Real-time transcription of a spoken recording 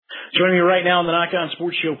Joining me right now on the Knock On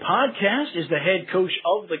Sports Show podcast is the head coach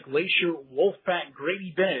of the Glacier Wolfpack,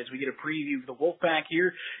 Grady Bennett, as we get a preview of the Wolfpack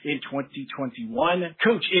here in 2021.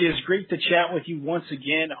 Coach, it is great to chat with you once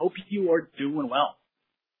again. I hope you are doing well.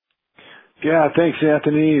 Yeah, thanks,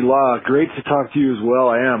 Anthony. Great to talk to you as well.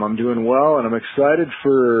 I'm doing well, and I'm excited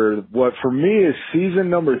for what for me is season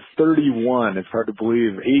number 31. It's hard to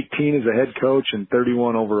believe. 18 as a head coach and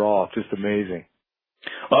 31 overall. It's just amazing.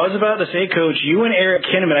 Well, I was about to say, Coach, you and Eric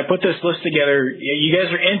Kinnaman, I put this list together. You guys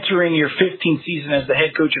are entering your 15th season as the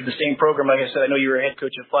head coach of the same program. Like I said, I know you were a head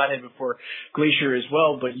coach at Flathead before Glacier as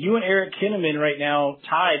well, but you and Eric Kinnaman right now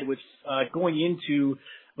tied with going into,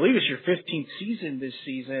 I believe it's your 15th season this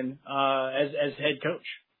season as head coach.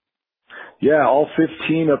 Yeah, all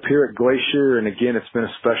 15 up here at Glacier, and again, it's been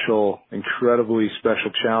a incredibly special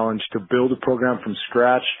challenge to build a program from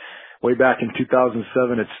scratch. Way back in 2007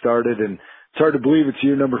 it started, and it's hard to believe it's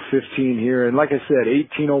year number 15 here. And like I said,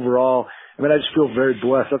 18 overall. I mean, I just feel very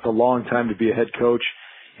blessed. That's a long time to be a head coach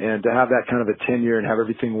and to have that kind of a tenure and have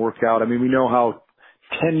everything work out. I mean, we know how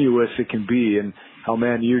tenuous it can be and how,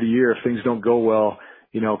 man, year to year, if things don't go well,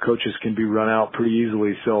 coaches can be run out pretty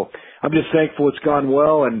easily. So I'm just thankful it's gone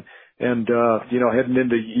well and heading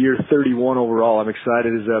into year 31 overall, I'm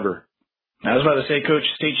excited as ever. I was about to say, Coach,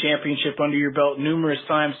 state championship under your belt numerous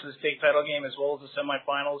times to the state title game as well as the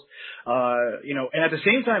semifinals. And at the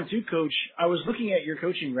same time, too, Coach, I was looking at your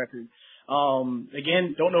coaching record.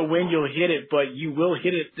 Again, don't know when you'll hit it, but you will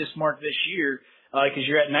hit it this mark this year because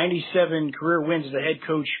you're at 97 career wins as a head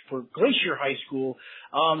coach for Glacier High School.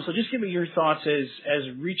 So just give me your thoughts as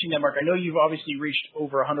reaching that mark. I know you've obviously reached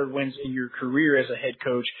over 100 wins in your career as a head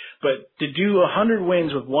coach, but to do 100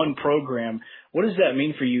 wins with one program, what does that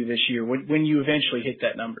mean for you this year when you eventually hit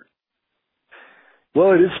that number?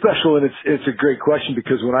 Well, it is special, and it's a great question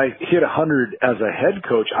because when I hit 100 as a head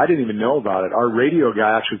coach, I didn't even know about it. Our radio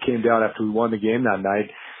guy actually came down after we won the game that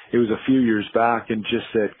night. It was a few years back and just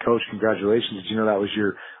said, "Coach, congratulations. Did you know that was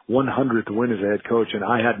your 100th win as a head coach?" And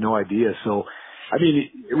I had no idea. So, I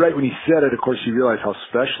mean, right when he said it, of course, you realize how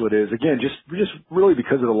special it is. Again, just really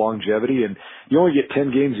because of the longevity, and you only get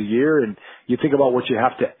 10 games a year, and you think about what you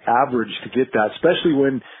have to average to get that, especially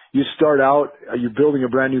when you start out, you're building a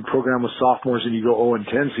brand new program with sophomores and you go 0-10,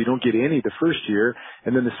 so you don't get any the first year,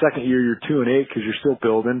 and then the second year you're 2-8 because you're still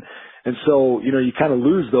building. And so, you kind of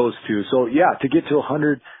lose those two. So yeah, to get to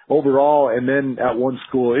 100 overall and then at one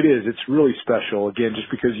school, it's really special. Again, just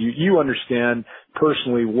because you understand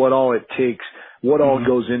personally what all it takes, what all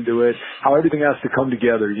goes into it, how everything has to come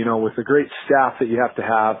together, with the great staff that you have to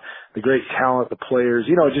have, the great talent, the players,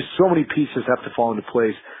 just so many pieces have to fall into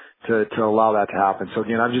place to allow that to happen. So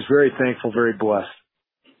again, I'm just very thankful, very blessed.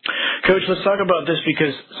 Coach, let's talk about this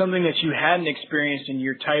because something that you hadn't experienced in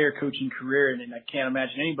your entire coaching career, and I can't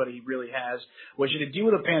imagine anybody really has, was you to deal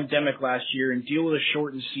with a pandemic last year and deal with a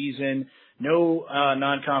shortened season, no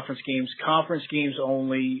non-conference games, conference games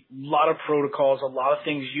only, a lot of protocols, a lot of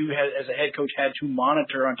things you had, as a head coach had to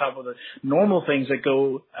monitor on top of the normal things that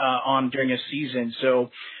go on during a season. So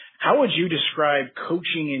how would you describe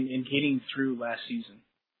coaching and getting through last season?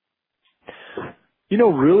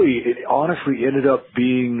 Really, it honestly ended up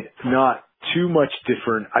being not too much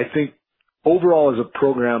different. I think overall as a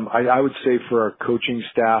program, I would say for our coaching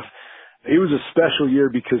staff, it was a special year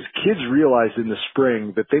because kids realized in the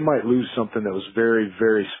spring that they might lose something that was very,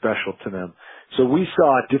 very special to them. So we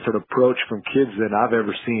saw a different approach from kids than I've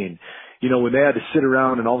ever seen. When they had to sit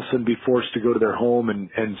around and all of a sudden be forced to go to their home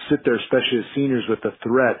and sit there, especially as seniors, with the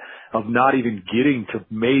threat of not even getting to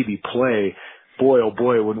maybe play. Boy, oh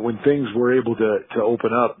boy, when things were able to open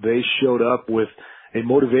up, they showed up with a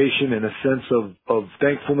motivation and a sense of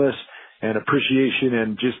thankfulness and appreciation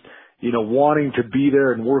and just, wanting to be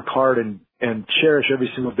there and work hard and cherish every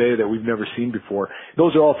single day that we've never seen before.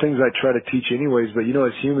 Those are all things I try to teach anyways, but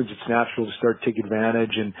as humans, it's natural to start to take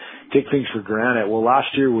advantage and take things for granted. Well, last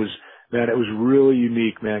year it was really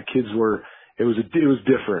unique, man. It was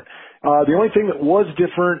different. The only thing that was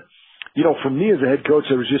different, for me as a head coach,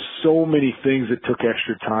 there was just so many things that took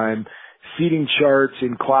extra time. Seating charts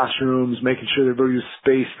in classrooms, making sure everybody was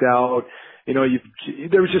spaced out.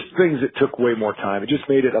 There was just things that took way more time. It just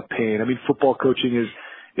made it a pain. I mean, football coaching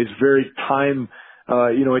is very time,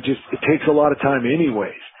 it takes a lot of time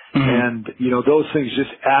anyways. Mm-hmm. And, those things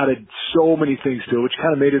just added so many things to it, which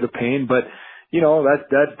kind of made it a pain, but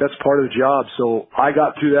that's part of the job. So I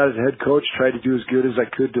got through that as a head coach, tried to do as good as I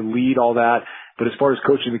could to lead all that. But as far as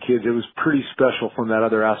coaching the kids, it was pretty special from that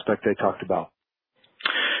other aspect I talked about.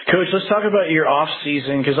 Coach, let's talk about your off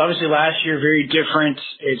season, because obviously last year very different.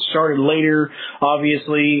 It started later,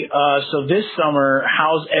 obviously. So this summer,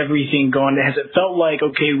 how's everything gone? Has it felt like,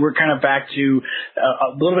 okay, we're kind of back to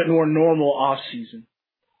a little bit more normal off season?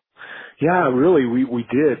 Yeah, really, we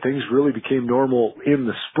did. Things really became normal in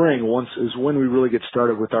the spring. Once is when we really get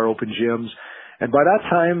started with our open gyms. And by that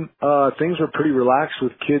time, things were pretty relaxed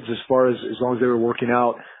with kids as long as they were working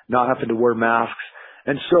out, not having to wear masks.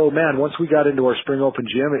 And so, man, once we got into our spring open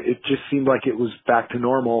gym, it just seemed like it was back to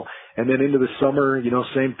normal. And then into the summer,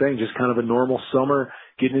 same thing, just kind of a normal summer,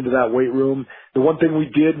 getting into that weight room. The one thing we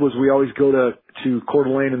did was we always go to Coeur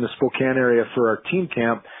d'Alene in the Spokane area for our team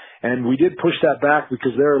camp. And we did push that back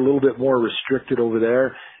because they're a little bit more restricted over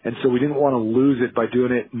there. And so we didn't want to lose it by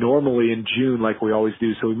doing it normally in June like we always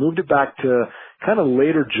do. So we moved it back to kind of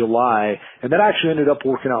later July, and that actually ended up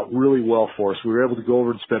working out really well for us. We were able to go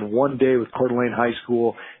over and spend one day with Coeur d'Alene High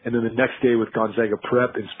School and then the next day with Gonzaga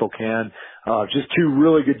Prep in Spokane. Just two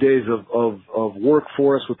really good days of work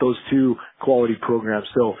for us with those two quality programs.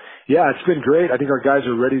 So yeah, it's been great. I think our guys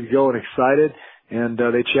are ready to go and excited, and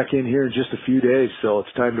they check in here in just a few days. So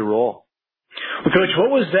it's time to roll. Well, Coach, what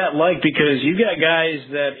was that like? Because you got guys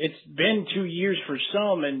that it's been 2 years for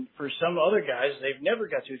some, and for some other guys, they've never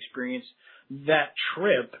got to experience that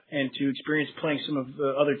trip and to experience playing some of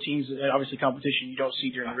the other teams, and obviously competition you don't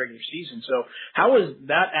see during the regular season. So how was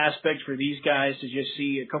that aspect for these guys to just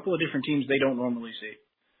see a couple of different teams they don't normally see?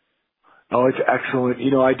 Oh, it's excellent.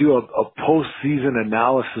 I do a post-season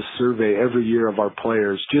analysis survey every year of our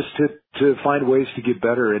players just to find ways to get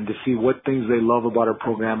better and to see what things they love about our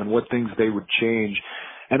program and what things they would change.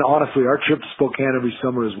 And honestly, our trip to Spokane every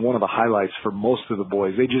summer is one of the highlights for most of the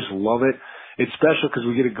boys. They just love it. It's special because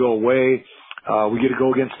we get to go away. We get to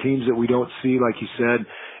go against teams that we don't see, like you said,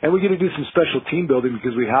 and we get to do some special team building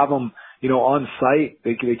because we have them, on site.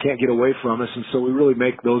 They can't get away from us, and so we really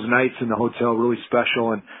make those nights in the hotel really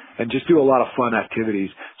special and just do a lot of fun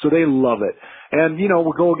activities. So they love it. And,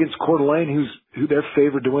 we'll go against Coeur d'Alene, who they're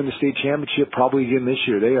favored to win the state championship probably again this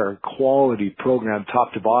year. They are a quality program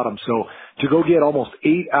top to bottom. So to go get almost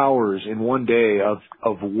 8 hours in one day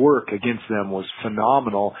of work against them was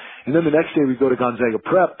phenomenal. And then the next day we go to Gonzaga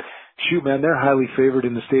Prep. Shoot, man, they're highly favored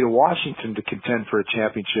in the state of Washington to contend for a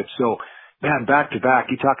championship. So, man, back to back,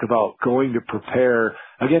 you talk about going to prepare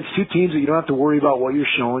against two teams that you don't have to worry about what you're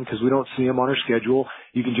showing because we don't see them on our schedule.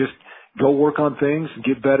 You can just go work on things and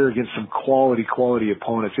get better against some quality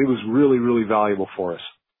opponents. It was really, really valuable for us.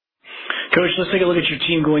 Coach, let's take a look at your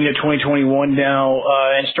team going into 2021 now,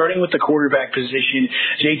 and starting with the quarterback position.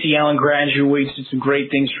 JT Allen graduates, did some great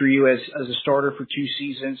things for you as a starter for 2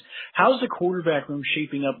 seasons. How's the quarterback room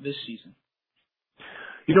shaping up this season?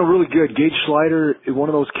 Really good. Gage Slider, one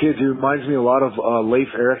of those kids, he reminds me a lot of Leif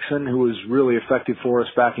Erickson, who was really effective for us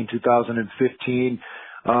back in 2015.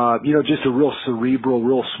 Just a real cerebral,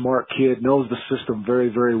 real smart kid, knows the system very,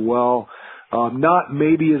 very well. Not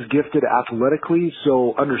maybe as gifted athletically,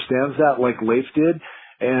 so understands that like Leif did,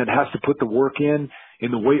 and has to put the work in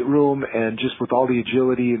the weight room and just with all the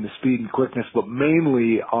agility and the speed and quickness, but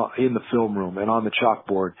mainly in the film room and on the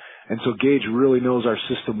chalkboard. And so Gage really knows our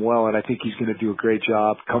system well, and I think he's going to do a great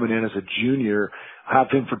job coming in as a junior. Have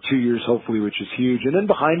him for 2 years, hopefully, which is huge. And then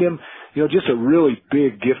behind him, just a really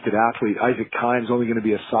big, gifted athlete. Isaac Kime's only going to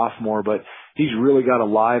be a sophomore, but he's really got a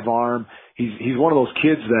live arm. He's one of those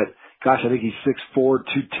kids that, gosh, I think he's 6'4",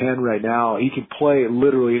 210 right now. He can play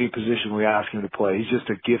literally any position we ask him to play. He's just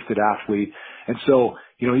a gifted athlete. And so,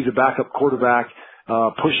 he's a backup quarterback,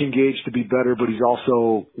 pushing Gage to be better, but he's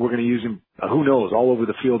also, we're going to use him, who knows, all over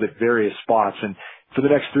the field at various spots. And for the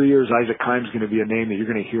next 3 years, Isaac Kime's going to be a name that you're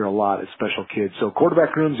going to hear a lot as special kids. So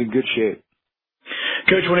quarterback room's in good shape.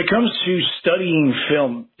 Coach, when it comes to studying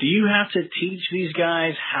film, do you have to teach these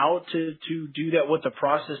guys how to do that, what the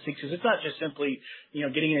process takes? Because it's not just simply,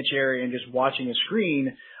 getting in a chair and just watching a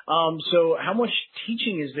screen. So how much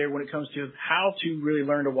teaching is there when it comes to how to really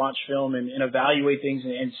learn to watch film and evaluate things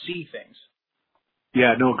and see things?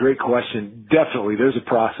 Yeah, no, great question. Definitely, there's a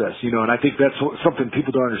process, and I think that's something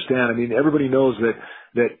people don't understand. I mean, everybody knows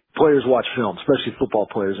that players watch film, especially football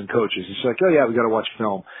players and coaches. It's like, oh yeah, we got to watch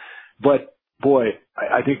film. But boy,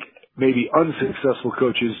 I think maybe unsuccessful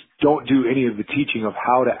coaches don't do any of the teaching of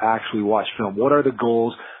how to actually watch film. What are the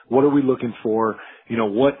goals? What are we looking for? And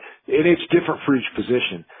it's different for each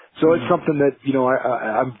position. So it's something that,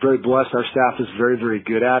 I'm very blessed. Our staff is very, very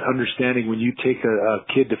good at understanding when you take a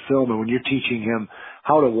kid to film and when you're teaching him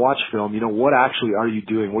how to watch film, what actually are you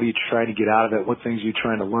doing? What are you trying to get out of it? What things are you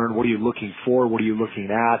trying to learn? What are you looking for? What are you looking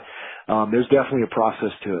at? There's definitely a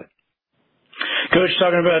process to it. Coach,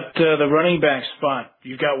 talking about the running back spot,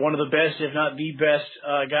 you've got one of the best, if not the best,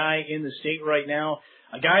 guy in the state right now.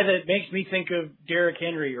 a guy that makes me think of Derrick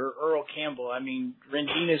Henry or Earl Campbell. I mean,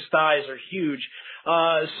 Rendina's thighs are huge.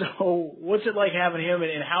 So what's it like having him,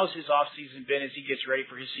 and how's his offseason been as he gets ready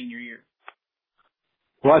for his senior year?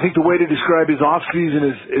 Well, I think the way to describe his off season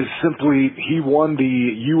is simply he won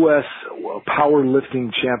the U.S.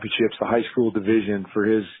 powerlifting championships, the high school division for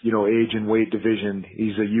his, age and weight division.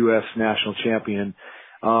 He's a U.S. national champion.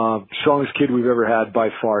 Strongest kid we've ever had by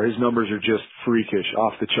far. His numbers are just freakish,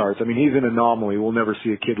 off the charts. I mean, he's an anomaly. We'll never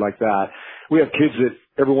see a kid like that. We have kids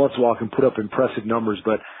that every once in a while can put up impressive numbers,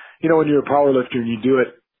 but when you're a powerlifter and you do it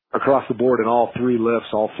across the board in all 3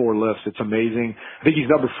 lifts, all 4 lifts, it's amazing. I think he's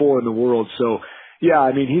number 4 in the world. So yeah,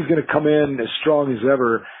 I mean, he's going to come in as strong as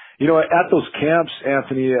ever. At those camps,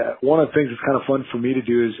 Anthony, one of the things that's kind of fun for me to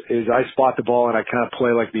do is I spot the ball and I kind of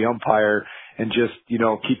play like the umpire and just,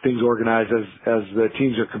 keep things organized as the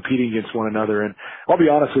teams are competing against one another. And I'll be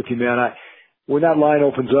honest with you, man, when that line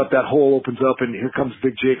opens up, that hole opens up, and here comes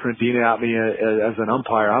big Jake Rendina at me as an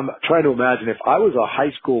umpire, I'm trying to imagine if I was a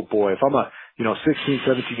high school boy, if I'm a 16,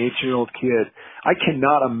 17, 18-year-old kid, I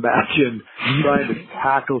cannot imagine trying to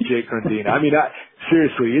tackle Jake Rendina. I mean,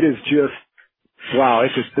 seriously, it is just, wow,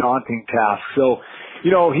 it's a daunting task. So,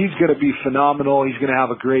 he's going to be phenomenal. He's going to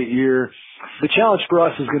have a great year. The challenge for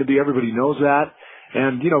us is going to be, everybody knows that.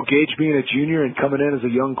 And, Gage being a junior and coming in as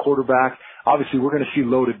a young quarterback, obviously we're going to see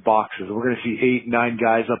loaded boxes. We're going to see 8, 9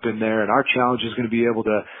 guys up in there. And our challenge is going to be able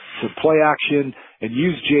to play action and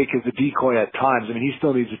use Jake as a decoy at times. I mean, he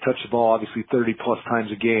still needs to touch the ball, obviously 30 plus times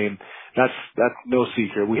a game. That's no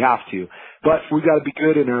secret. We have to. But we got to be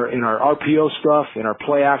good in our RPO stuff, in our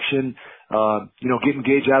play action, getting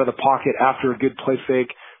Gage out of the pocket after a good play fake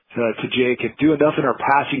to Jake, and do enough in our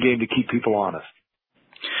passing game to keep people honest.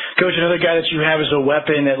 Coach, another guy that you have as a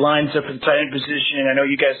weapon that lines up in the tight end position, and I know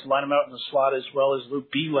you guys line him out in the slot as well as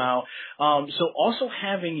Luke Belau. So also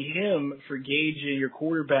having him for Gage and your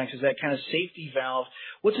quarterbacks as that kind of safety valve,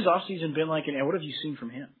 what's his offseason been like, and what have you seen from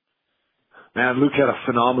him? Man, Luke had a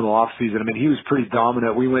phenomenal offseason. I mean, he was pretty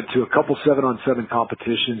dominant. We went to a couple 7-on-7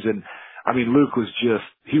 competitions, and I mean, Luke was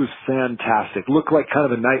he was fantastic. Looked like kind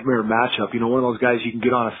of a nightmare matchup. One of those guys you can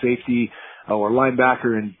get on a safety or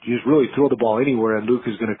linebacker and just really throw the ball anywhere, and Luke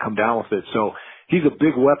is going to come down with it. So he's a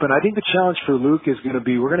big weapon. I think the challenge for Luke is going to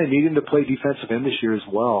be, we're going to need him to play defensive end this year as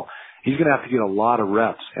well. He's going to have to get a lot of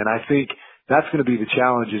reps, and I think that's going to be the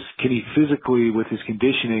challenge is, can he physically, with his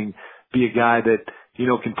conditioning, be a guy that,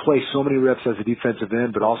 can play so many reps as a defensive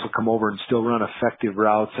end, but also come over and still run effective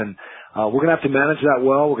routes. And we're going to have to manage that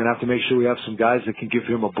well. We're going to have to make sure we have some guys that can give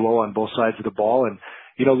him a blow on both sides of the ball. And,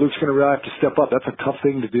 Luke's going to really have to step up. That's a tough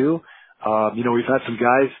thing to do. We've had some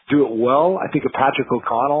guys do it well. I think of Patrick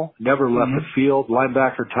O'Connell, never left the field,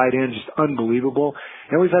 linebacker, tight end, just unbelievable.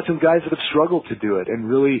 And we've had some guys that have struggled to do it and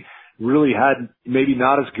really had maybe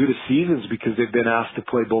not as good as seasons because they've been asked to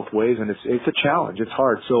play both ways. And it's a challenge. It's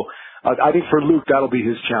hard. So I think for Luke, that'll be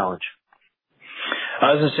his challenge.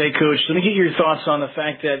 I was going to say, Coach, let me get your thoughts on the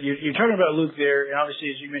fact that you're talking about Luke there, and obviously,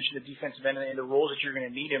 as you mentioned, the defensive end and the roles that you're going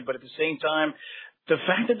to need him, but at the same time, the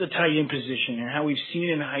fact that the tight end position and how we've seen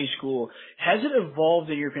it in high school, has it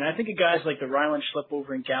evolved in your opinion? I think of guys like the Ryland Schlepp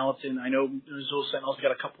over in Gallatin. I know Missoula Sentinel's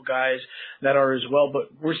got a couple guys that are as well,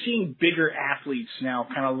 but we're seeing bigger athletes now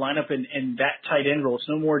kind of line up in that tight end role. It's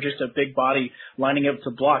no more just a big body lining up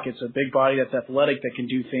to block. It's a big body that's athletic that can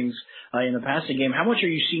do things in the passing game. How much are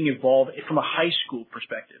you seeing evolve from a high school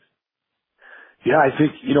perspective? Yeah, I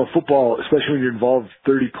think, football, especially when you're involved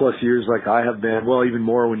 30 plus years like I have been, well, even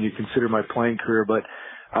more when you consider my playing career, but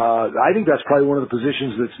I think that's probably one of the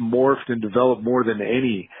positions that's morphed and developed more than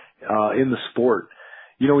any in the sport.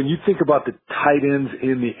 When you think about the tight ends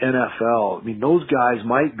in the NFL, I mean, those guys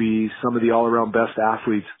might be some of the all-around best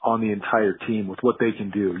athletes on the entire team with what they can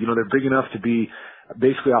do. They're big enough to be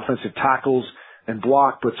basically offensive tackles and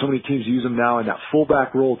block, but so many teams use them now in that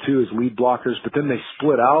fullback role too as lead blockers, but then they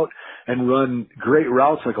split out and run great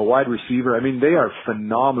routes like a wide receiver. I mean, they are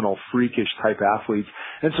phenomenal, freakish type athletes.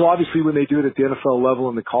 And so obviously when they do it at the NFL level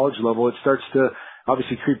and the college level, it starts to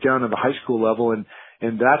obviously creep down to the high school level. And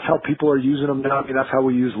that's how people are using them now. I mean, that's how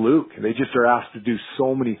we use Luke. They just are asked to do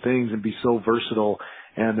so many things and be so versatile.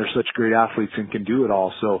 And they're such great athletes and can do it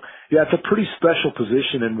all. So yeah, it's a pretty special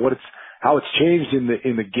position, and how it's changed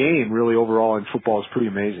in the game really overall in football is pretty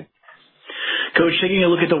amazing. Coach, taking a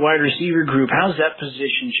look at the wide receiver group, how's that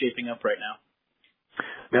position shaping up right now?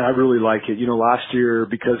 Man, I really like it. Last year,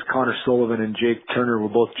 because Connor Sullivan and Jake Turner were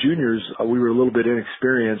both juniors, we were a little bit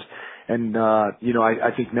inexperienced. And,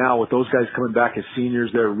 I think now with those guys coming back as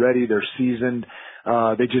seniors, they're ready, they're seasoned.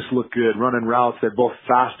 They just look good running routes. They're both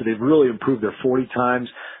fast. They've really improved their 40 times.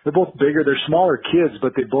 they're both bigger. They're smaller kids,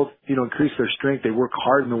 but they both, increase their strength. They work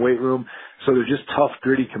hard in the weight room. So they're just tough,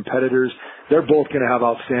 gritty competitors. They're both going to have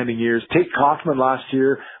outstanding years. Tate Kaufman last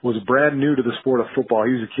year was brand new to the sport of football.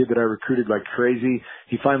 He was a kid that I recruited like crazy.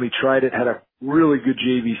 He finally tried it, had a really good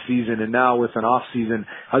JV season, and now with an off season,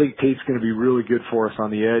 I think Tate's going to be really good for us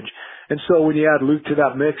on the edge. And so when you add Luke to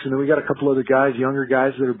that mix, and then we got a couple other guys, younger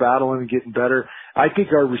guys that are battling and getting better, I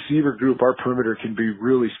think our receiver group, our perimeter can be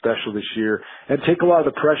really special this year and take a lot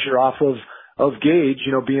of the pressure off of Gage,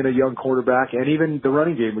 being a young quarterback, and even the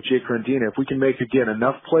running game with Jake Rendina. If we can make, again,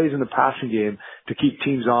 enough plays in the passing game to keep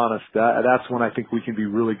teams honest, that's when I think we can be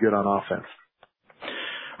really good on offense.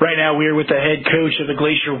 Right now, we are with the head coach of the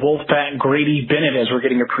Glacier Wolfpack, Grady Bennett, as we're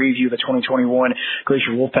getting a preview of the 2021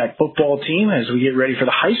 Glacier Wolfpack football team as we get ready for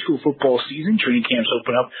the high school football season. Training camps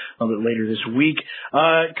open up a little bit later this week.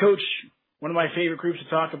 Coach, one of my favorite groups to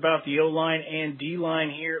talk about, the O-line and D-line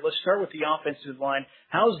here. Let's start with the offensive line.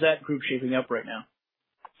 How's that group shaping up right now?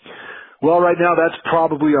 Well, right now, that's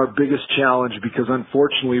probably our biggest challenge because,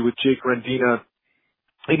 unfortunately, with Jake Rendina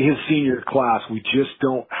in his senior class, we just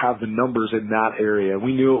don't have the numbers in that area.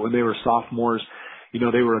 We knew it when they were sophomores. They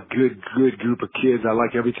were a good group of kids. I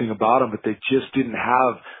like everything about them, but they just didn't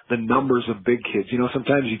have the numbers of big kids.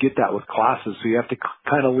 Sometimes you get that with classes, so you have to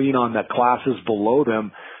kind of lean on that classes below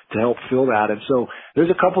them to help fill that. And so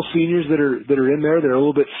there's a couple seniors that are in there. They're a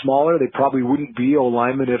little bit smaller. They probably wouldn't be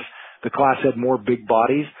O-linemen if the class had more big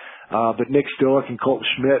bodies. But Nick Stoic and Colton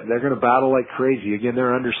Schmidt, they're going to battle like crazy. Again,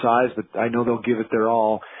 they're undersized, but I know they'll give it their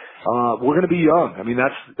all. We're going to be young. I mean,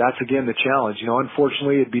 that's again the challenge.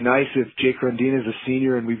 Unfortunately, it'd be nice if Jake Rendina is a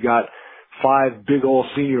senior and we've got 5 big old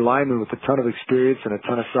senior linemen with a ton of experience and a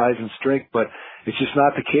ton of size and strength, but it's just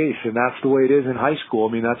not the case. And that's the way it is in high school.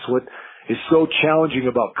 I mean, that's what is so challenging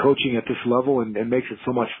about coaching at this level and makes it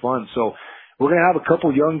so much fun. So we're going to have a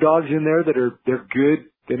couple young dogs in there they're good.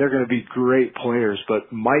 And they're going to be great players,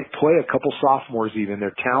 but might play a couple sophomores even.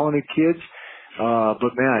 They're talented kids,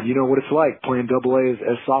 but man, you know what it's like playing AA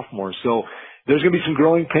as sophomores. So there's going to be some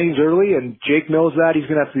growing pains early, and Jake knows that. He's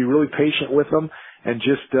going to have to be really patient with them and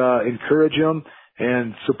just encourage them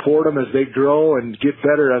and support them as they grow and get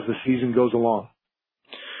better as the season goes along.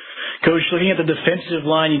 Coach, looking at the defensive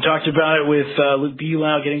line, you talked about it with Luke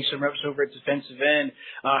Belau getting some reps over at defensive end.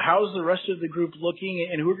 How's the rest of the group looking,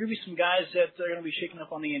 and who are going to be some guys that are going to be shaking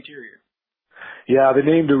up on the interior? Yeah, the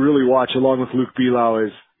name to really watch along with Luke Belau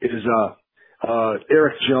is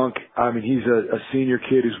Eric Junk. I mean, he's a senior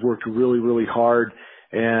kid who's worked really, really hard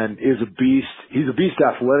and is a beast. He's a beast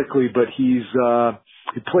athletically, but he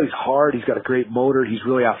plays hard. He's got a great motor. He's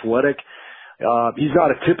really athletic. He's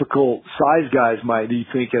not a typical size guy, you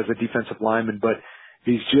think, as a defensive lineman, but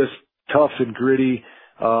he's just tough and gritty.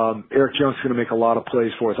 Eric Junk's going to make a lot of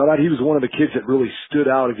plays for us. I thought he was one of the kids that really stood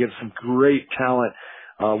out against some great talent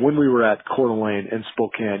when we were at Coeur d'Alene and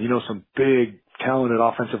Spokane. Some big, talented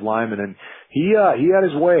offensive linemen, and he had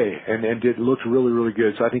his way and looked really, really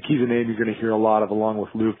good. So I think he's a name you're going to hear a lot of along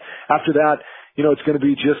with Luke. After that, it's going to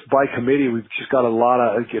be just by committee. We've just got a lot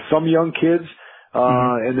of some young kids.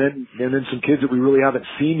 And then some kids that we really haven't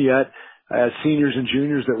seen yet as seniors and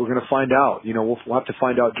juniors that we're going to find out. We'll have to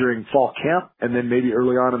find out during fall camp and then maybe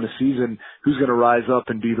early on in the season who's going to rise up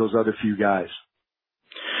and be those other few guys.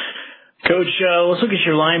 Coach, let's look at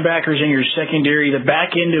your linebackers and your secondary, the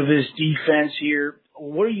back end of this defense here.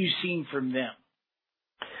 What are you seeing from them?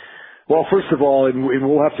 Well, first of all, and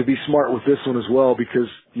we'll have to be smart with this one as well because,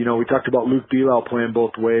 we talked about Luke Belau playing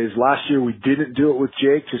both ways. Last year we didn't do it with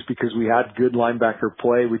Jake just because we had good linebacker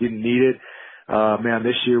play. We didn't need it.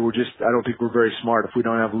 This year I don't think we're very smart if we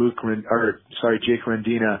don't have Jake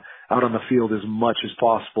Rendina out on the field as much as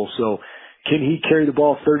possible. So can he carry the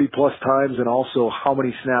ball 30 plus times, and also how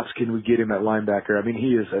many snaps can we get him at linebacker? I mean,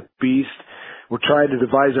 he is a beast. We're trying to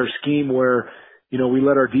devise our scheme where we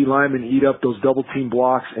let our D linemen eat up those double team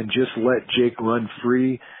blocks and just let Jake run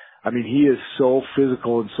free. I mean, he is so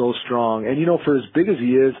physical and so strong. And, for as big as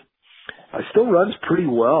he is, still runs pretty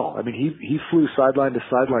well. I mean, he flew sideline to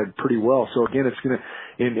sideline pretty well. So again, it's going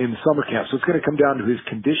to, in summer camp, so it's going to come down to his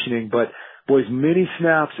conditioning. But boy, as many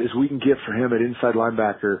snaps as we can get for him at inside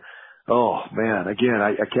linebacker, oh man, again,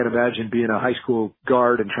 I can't imagine being a high school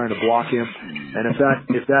guard and trying to block him. And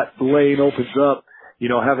if that lane opens up,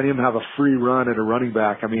 having him have a free run at a running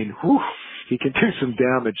back, I mean, he can do some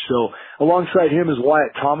damage. So alongside him is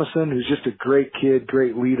Wyatt Thomason, who's just a great kid,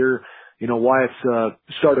 great leader. Wyatt's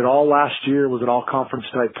started all last year, was an all-conference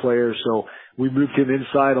type player, so we moved him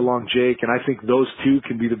inside along Jake, and I think those two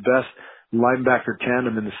can be the best linebacker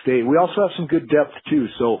tandem in the state. We also have some good depth, too,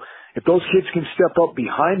 so if those kids can step up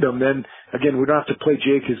behind them, then, again, we don't have to play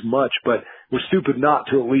Jake as much, but we're stupid not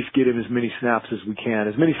to at least get him as many snaps as we can,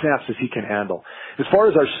 as many snaps as he can handle. As far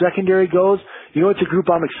as our secondary goes, it's a group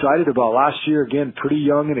I'm excited about. Last year, again, pretty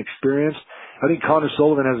young and experienced. I think Connor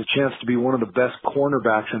Sullivan has a chance to be one of the best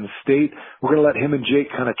cornerbacks in the state. We're going to let him and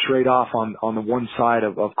Jake kind of trade off on the one side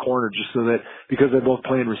of corner, just so that because they're both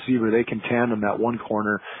playing receiver, they can tandem that one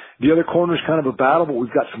corner. The other corner is kind of a battle, but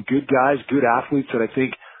we've got some good guys, good athletes that I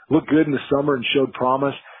think looked good in the summer and showed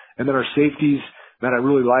promise. And then our safeties, man, I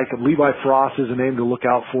really like them. Levi Frost is a name to look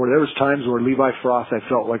out for. There was times where Levi Frost, I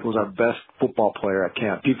felt like was our best football player at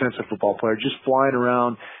camp, defensive football player, just flying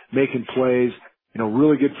around, making plays.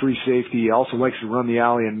 Really good free safety. He also likes to run the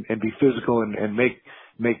alley and be physical and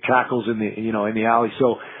make tackles in the alley.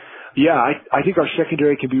 So, yeah, I think our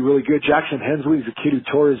secondary can be really good. Jackson Hensley is a kid who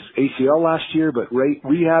tore his ACL last year, but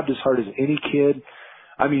rehabbed as hard as any kid.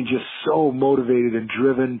 I mean, just so motivated and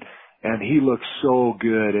driven, and he looks so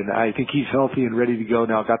good. And I think he's healthy and ready to go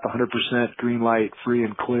now. Got the 100% green light, free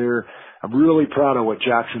and clear. I'm really proud of what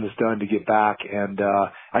Jackson has done to get back, and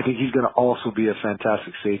I think he's going to also be a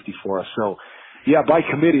fantastic safety for us. So, yeah, by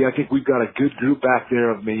committee, I think we've got a good group back there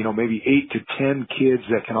of, maybe 8 to 10 kids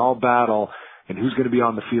that can all battle and who's going to be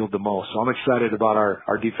on the field the most. So I'm excited about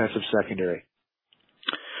our defensive secondary.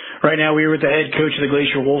 Right now, we are with the head coach of the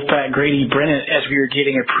Glacier Wolfpack, Grady Brennan, as we are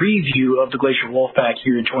getting a preview of the Glacier Wolfpack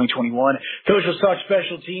here in 2021. Coach, let's talk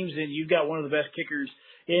special teams, and you've got one of the best kickers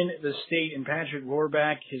in the state, and Patrick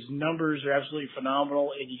Rohrback. His numbers are absolutely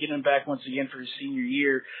phenomenal, and you get him back once again for his senior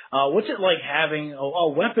year. What's it like having a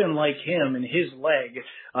weapon like him and his leg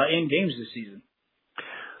in games this season?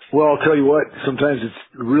 Well, I'll tell you what, sometimes it's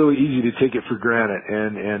really easy to take it for granted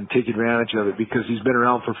and take advantage of it because he's been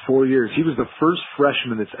around for 4 years. He was the first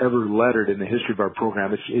freshman that's ever lettered in the history of our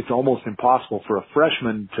program. It's almost impossible for a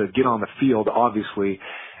freshman to get on the field, obviously,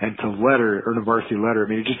 and to earn a varsity letter. I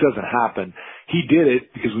mean, it just doesn't happen. He did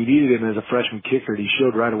it because we needed him as a freshman kicker, and he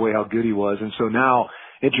showed right away how good he was. And so now,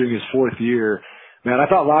 entering his 4th year, man, I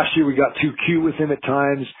thought last year we got too cute with him at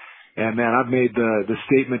times. And man, I've made the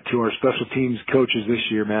statement to our special teams coaches this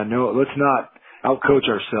year, man, no, let's not outcoach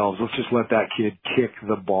ourselves. Let's just let that kid kick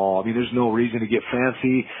the ball. I mean, there's no reason to get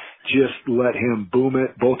fancy. Just let him boom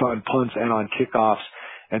it both on punts and on kickoffs.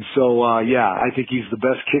 And so, yeah, I think he's the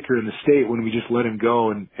best kicker in the state when we just let him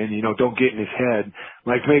go and don't get in his head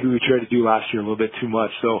like maybe we tried to do last year a little bit too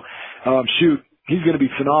much. So, he's going to be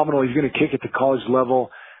phenomenal. He's going to kick at the college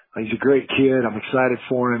level. He's a great kid. I'm excited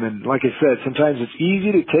for him. And like I said, sometimes it's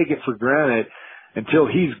easy to take it for granted until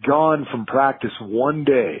he's gone from practice one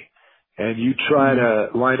day and you try to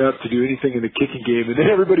line up to do anything in the kicking game. And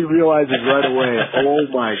then everybody realizes right away,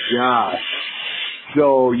 oh my gosh.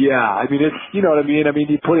 So yeah, I mean, it's, you know what I mean? I mean,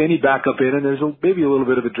 you put any backup in and there's maybe a little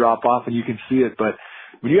bit of a drop off and you can see it. But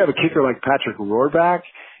when you have a kicker like Patrick Rohrback,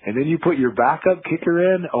 and then you put your backup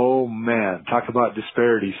kicker in, oh man, talk about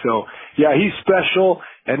disparity. So yeah, he's special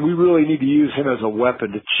and we really need to use him as a weapon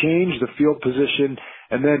to change the field position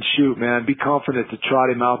and then shoot, man, be confident to trot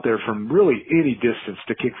him out there from really any distance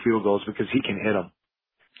to kick field goals because he can hit them.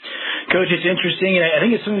 Coach, it's interesting, and I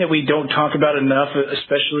think it's something that we don't talk about enough,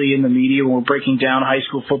 especially in the media when we're breaking down high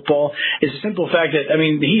school football, is the simple fact that, I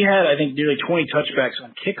mean, he had, I think, nearly 20 touchbacks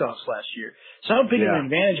on kickoffs last year. So how big an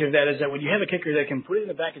advantage of that is that when you have a kicker that can put it in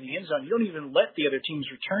the back of the end zone, you don't even let the other team's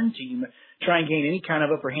return team try and gain any kind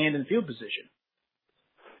of upper hand in field position.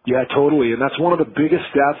 Yeah, totally. And that's one of the biggest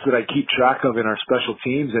stats that I keep track of in our special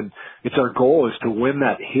teams. And it's our goal is to win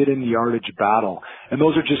that hidden yardage battle. And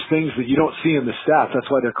those are just things that you don't see in the stats. That's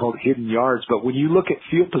why they're called hidden yards. But when you look at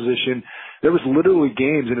field position, there was literally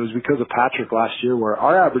games, and it was because of Patrick last year, where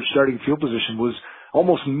our average starting field position was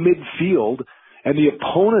almost midfield, and the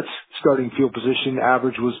opponent's starting field position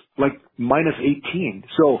average was like minus 18.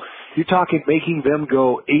 So you're talking making them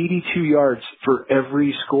go 82 yards for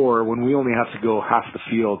every score when we only have to go half the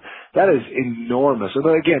field. That is enormous. And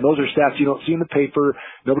again, those are stats you don't see in the paper.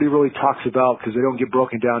 Nobody really talks about because they don't get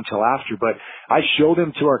broken down until after. But I show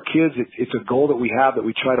them to our kids. It's a goal that we have that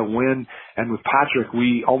we try to win. And with Patrick,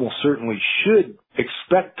 we almost certainly should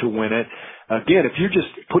expect to win it. Again, if you're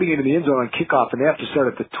just putting it in the end zone on kickoff and they have to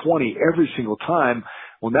start at the 20 every single time,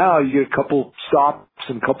 well, now you get a couple stops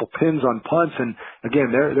and a couple pins on punts, and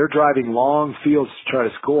again, they're driving long fields to try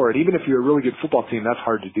to score. And even if you're a really good football team, that's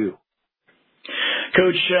hard to do.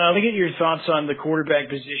 Coach, let me get your thoughts on the quarterback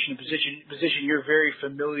position you're very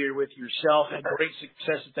familiar with yourself, had great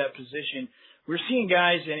success at that position. We're seeing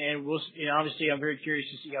guys, and obviously I'm very curious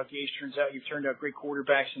to see how Gage turns out. You've turned out great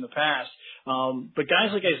quarterbacks in the past. But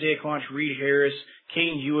guys like Isaiah Claunch, Reed Harris,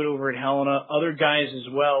 Caden Hewitt over at Helena, other guys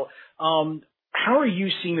as well. How are you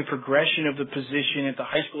seeing the progression of the position at the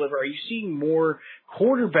high school level? Are you seeing more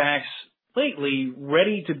quarterbacks lately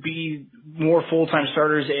ready to be more full-time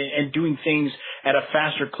starters and doing things at a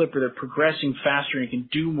faster clip, or they're progressing faster and can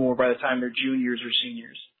do more by the time they're juniors or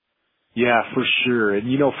seniors. Yeah, for sure. And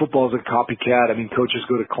football is a copycat. I mean, coaches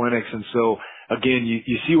go to clinics, and so again,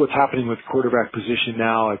 you see what's happening with quarterback position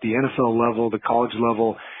now at the NFL level, the college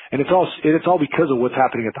level, and it's all because of what's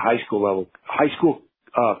happening at the high school level. High school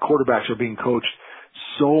quarterbacks are being coached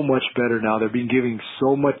so much better now. They're being given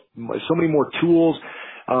so many more tools,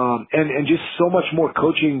 and just so much more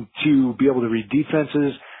coaching to be able to read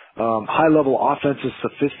defenses, high level offenses,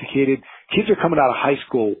 sophisticated. Kids are coming out of high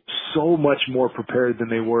school so much more prepared than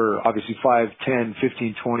they were, obviously 5, 10,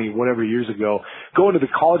 15, 20, whatever years ago, going to the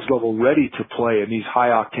college level ready to play in these high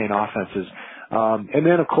octane offenses. And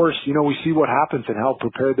then of course, we see what happens and how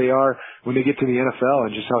prepared they are when they get to the NFL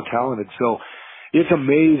and just how talented. So it's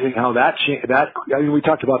amazing how we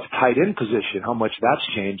talked about the tight end position, how much that's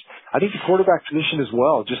changed. I think the quarterback position as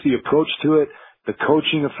well, just the approach to it, the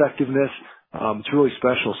coaching effectiveness, it's really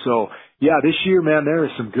special. So yeah, this year, man, there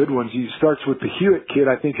are some good ones. He starts with the Hewitt kid,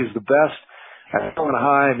 I think is the best at Helena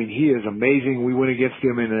High. I mean, he is amazing. We went against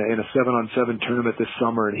him in a 7-on-7 tournament this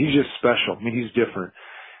summer, and he's just special. I mean, he's different.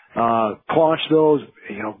 Claunch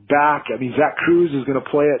back. I mean, Zach Cruz is going to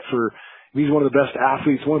play it he's one of the best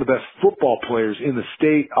athletes, one of the best football players in the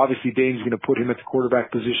state. Obviously, Dane's going to put him at the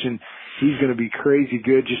quarterback position. He's going to be crazy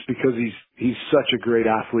good just because he's such a great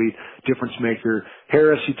athlete, difference maker.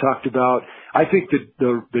 Harris, you talked about. I think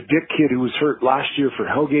the Dick kid who was hurt last year for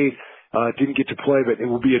Hellgate, didn't get to play, but it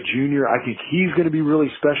will be a junior. I think he's going to be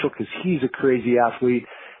really special because he's a crazy athlete.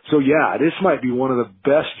 So yeah, this might be one of the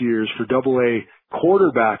best years for AA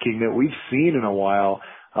quarterbacking that we've seen in a while.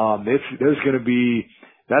 That's going to be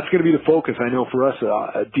the focus. I know for us,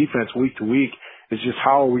 defense week to week is just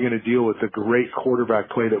how are we going to deal with the great quarterback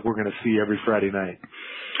play that we're going to see every Friday night.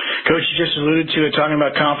 Coach, you just alluded to it, talking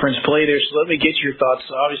about conference play there, so let me get your thoughts.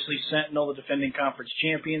 Obviously, Sentinel, the defending conference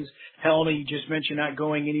champions. Helena, you just mentioned not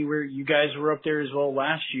going anywhere. You guys were up there as well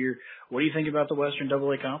last year. What do you think about the Western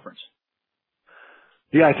AA Conference?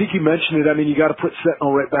 Yeah, I think you mentioned it. I mean, you got to put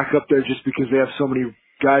Sentinel right back up there just because they have so many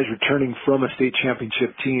guys returning from a state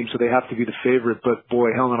championship team, so they have to be the favorite. But,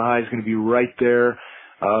 boy, Helena High is going to be right there.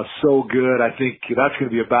 So good. I think that's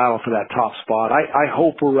going to be a battle for that top spot. I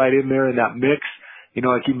hope we're right in there in that mix.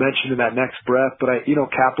 Like you mentioned in that next breath, but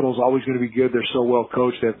Capital's always going to be good. They're so well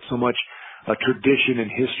coached. They have so much tradition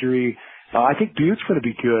and history. I think Butte's going to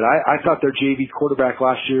be good. I thought their JV quarterback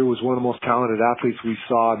last year was one of the most talented athletes we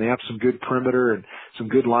saw, and they have some good perimeter and some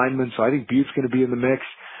good linemen. So I think Butte's going to be in the mix.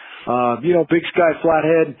 Big Sky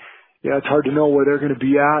Flathead. Yeah, it's hard to know where they're going to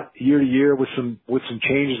be at year to year with some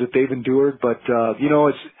changes that they've endured. But,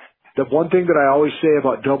 it's the one thing that I always say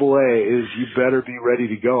about AA is you better be ready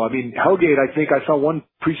to go. I mean, Hellgate, I think I saw one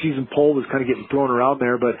preseason poll was kind of getting thrown around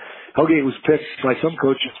there, but Hellgate was picked by some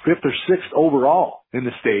coaches 5th or 6th overall in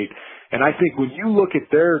the state. And I think when you look at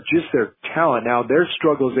their talent now, their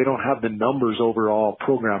struggles, they don't have the numbers overall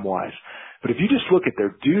program wise. But if you just look at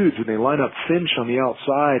their dudes when they line up Finch on the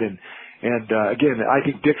outside and again, I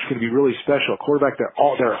think Dick's going to be really special. Quarterback, their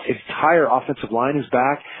entire offensive line is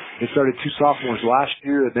back. They started 2 sophomores last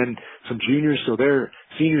year and then some juniors, so they're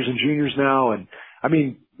seniors and juniors now. And I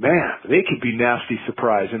mean, man, they could be nasty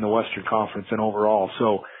surprise in the Western Conference and overall.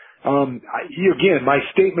 So, again, my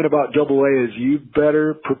statement about AA is you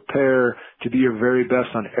better prepare to be your very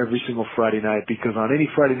best on every single Friday night, because on any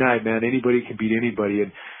Friday night, man, anybody can beat anybody.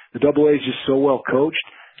 And the AA is just so well coached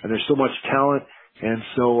and there's so much talent. And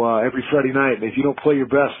so every Friday night, if you don't play your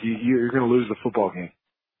best, you're going to lose the football game.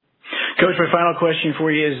 Coach, my final question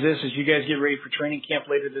for you is this. As you guys get ready for training camp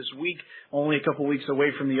later this week, only a couple weeks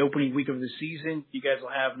away from the opening week of the season, you guys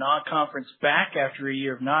will have non-conference back after a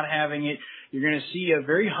year of not having it. You're going to see a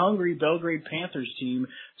very hungry Belgrade Panthers team.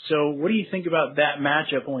 So what do you think about that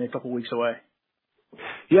matchup only a couple weeks away?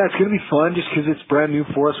 Yeah, it's going to be fun just because it's brand new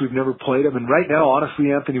for us. We've never played them. And right now,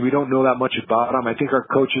 honestly, Anthony, we don't know that much about them. I think our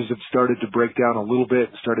coaches have started to break down a little bit,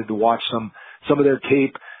 started to watch some of their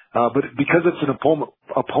tape. But because it's an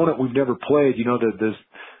opponent we've never played,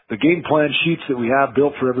 the game plan sheets that we have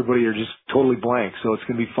built for everybody are just totally blank. So it's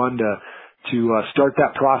going to be fun to start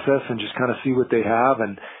that process and just kind of see what they have.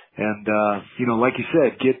 And like you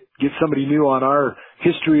said, get somebody new on our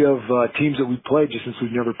history of teams that we've played just since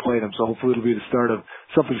we've never played them. So hopefully it'll be the start of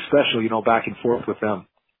something special, back and forth with them.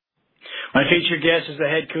 My featured guest is the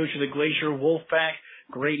head coach of the Glacier Wolfpack,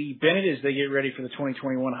 Grady Bennett, as they get ready for the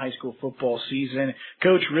 2021 high school football season.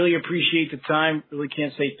 Coach, really appreciate the time. Really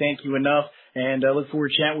can't say thank you enough. And I look forward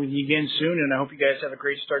to chatting with you again soon. And I hope you guys have a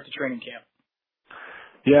great start to training camp.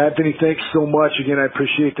 Yeah, Anthony, thanks so much. Again, I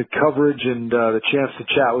appreciate the coverage and the chance to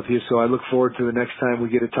chat with you. So I look forward to the next time we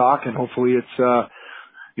get to talk, and hopefully it's,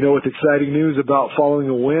 with exciting news about following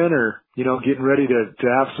a win or, getting ready to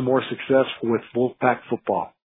have some more success with Wolfpack football.